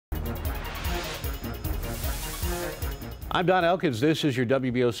I'm Don Elkins. This is your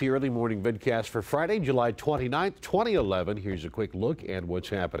WBOC Early Morning Vidcast for Friday, July 29th, 2011. Here's a quick look at what's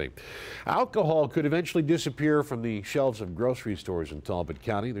happening. Alcohol could eventually disappear from the shelves of grocery stores in Talbot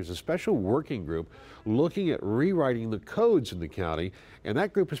County. There's a special working group looking at rewriting the codes in the county, and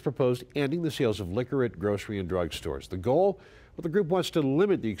that group has proposed ending the sales of liquor at grocery and drug stores. The goal? Well, the group wants to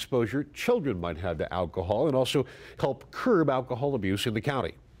limit the exposure children might have to alcohol and also help curb alcohol abuse in the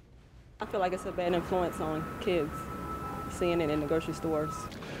county. I feel like it's a bad influence on kids, seeing it in the grocery stores.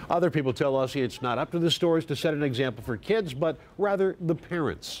 Other people tell us it's not up to the stores to set an example for kids, but rather the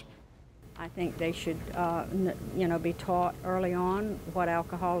parents. I think they should, be taught early on what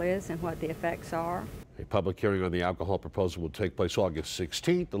alcohol is and what the effects are. A public hearing on the alcohol proposal will take place August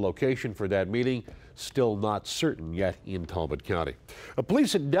 16th. The location for that meeting still not certain yet in Talbot County.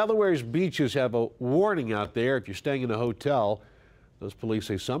 Police at Delaware's beaches have a warning out there if you're staying in a hotel. Those police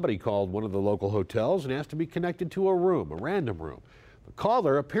say somebody called one of the local hotels and asked to be connected to a room, a random room. The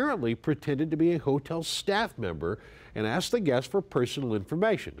caller apparently pretended to be a hotel staff member and asked the guest for personal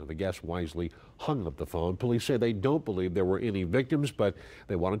information. Now, the guest wisely hung up the phone. Police say they don't believe there were any victims, but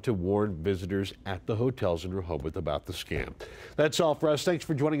they wanted to warn visitors at the hotels in Rehoboth about the scam. That's all for us. Thanks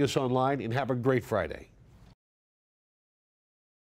for joining us online and have a great Friday.